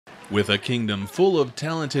With a kingdom full of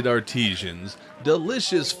talented artisans,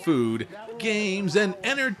 delicious food, games, and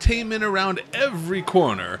entertainment around every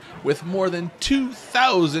corner, with more than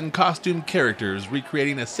 2,000 costume characters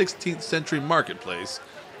recreating a 16th century marketplace,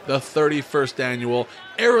 the 31st annual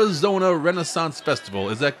Arizona Renaissance Festival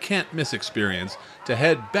is a can't-miss experience to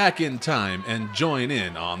head back in time and join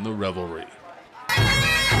in on the revelry.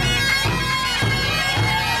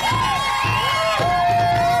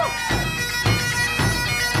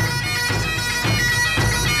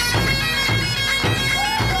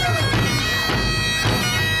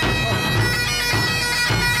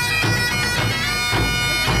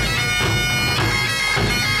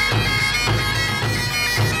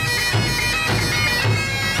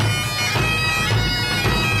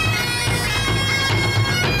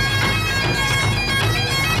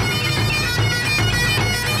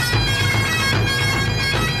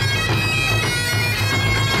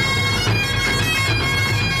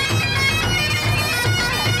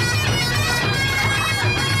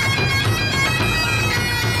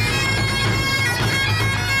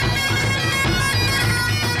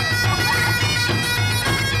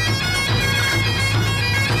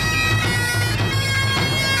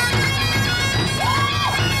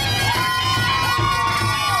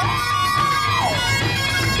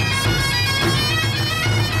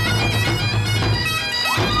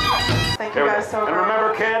 And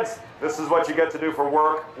remember, kids, this is what you get to do for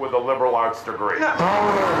work with a liberal arts degree.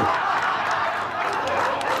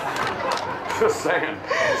 Just saying,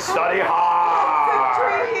 study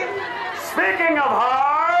hard. Speaking of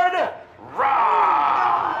hard,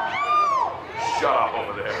 rah! Shut up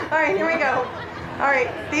over there. All right, here we go. All right,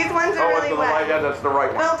 these ones are really wet. Right, yeah, that's the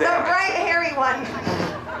right one. The right hairy one.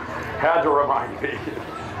 Had to remind me.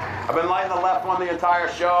 I've been lighting the left one the entire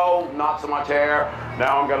show, not so much hair.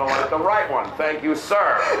 Now I'm gonna light the right one. Thank you,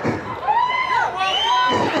 sir.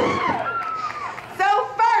 So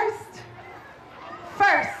first.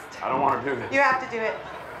 I don't want to do this. You have to do it.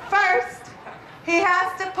 First, he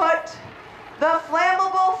has to put the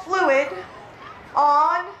flammable fluid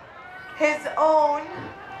on his own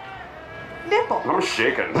nipple. I'm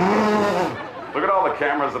shaking. Look at all the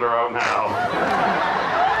cameras that are out now.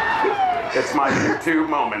 It's my YouTube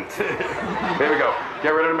moment. Here we go.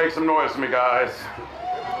 Get ready to make some noise for me, guys.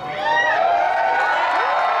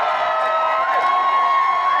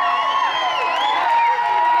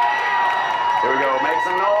 Here we go. Make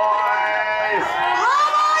some noise. Oh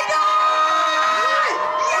my God!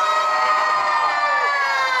 Yeah!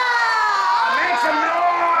 Make some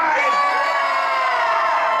noise.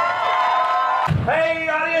 Hey,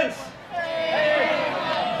 audience!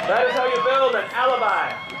 That is how you build an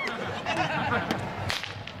alibi.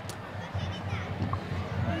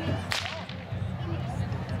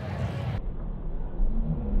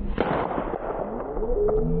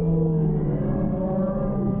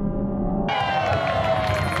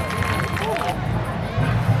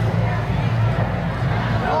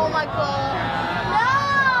 Oh my God. No!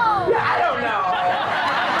 Yeah, I don't know.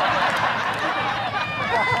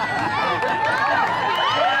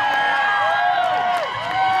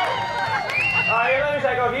 Let me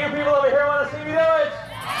check. You people over here want to see me do it?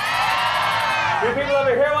 You people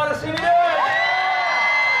over here want to see me do it?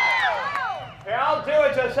 Okay, I'll do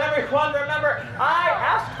it. Just everyone remember, I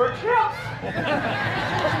asked for tips.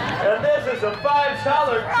 And this is a $5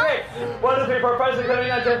 trick. 1, 2, 3, 4, 5, 6, 7, 8,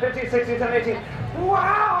 9, 10, 15, 16, 17, 18.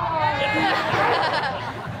 Wow!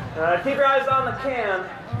 Keep your eyes on the can.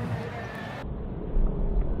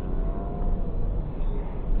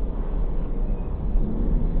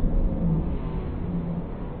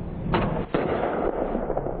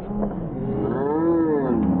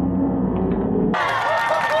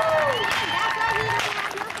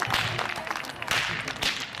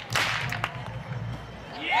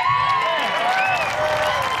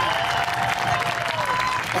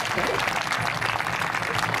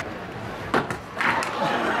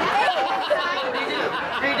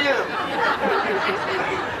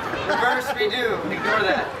 Reverse redo. Ignore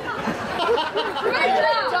that.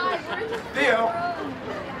 Theo.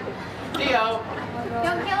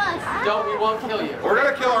 Don't kill us. We won't kill you. We're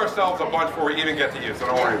gonna kill ourselves a bunch before we even get to you, so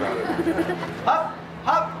don't worry about it. Hup,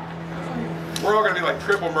 hup. We're all gonna be like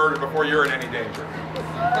triple murdered before you're in any danger.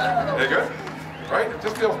 Are you good? Right? It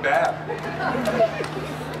just feels bad.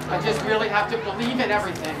 I just really have to believe in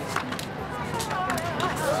everything.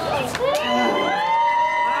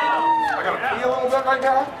 I gotta pee a little bit right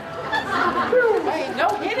now. Hey, no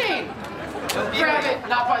hitting. Grab it,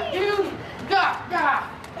 not by you. Gah.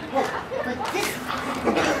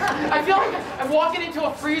 I feel like I'm walking into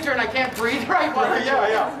a freezer and I can't breathe right.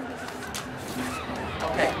 Yeah.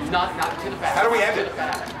 Okay, not to the back. How do we end to it? the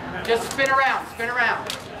back. Just spin around, spin around.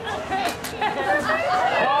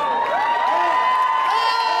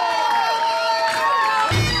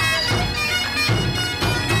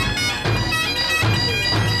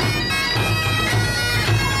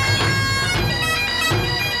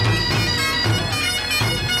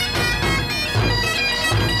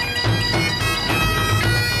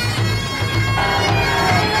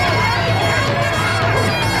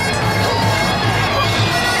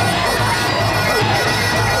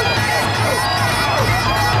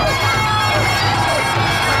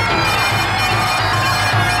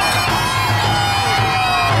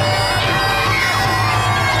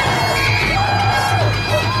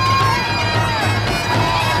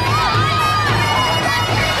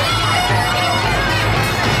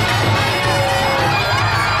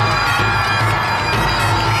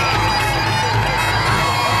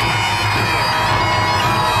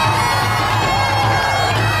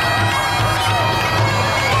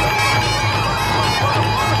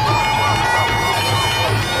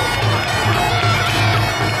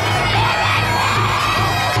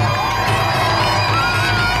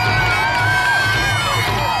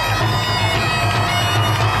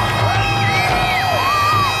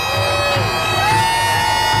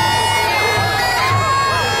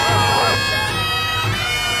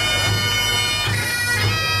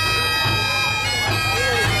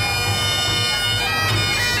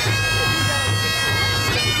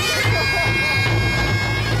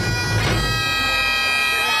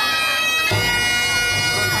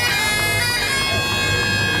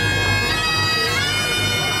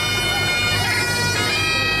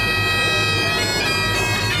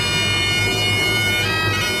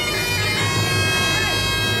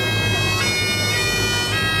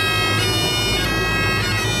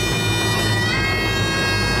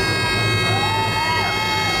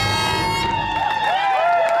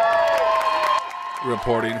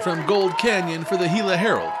 Reporting from Gold Canyon for the Gila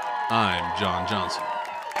Herald, I'm John Johnson.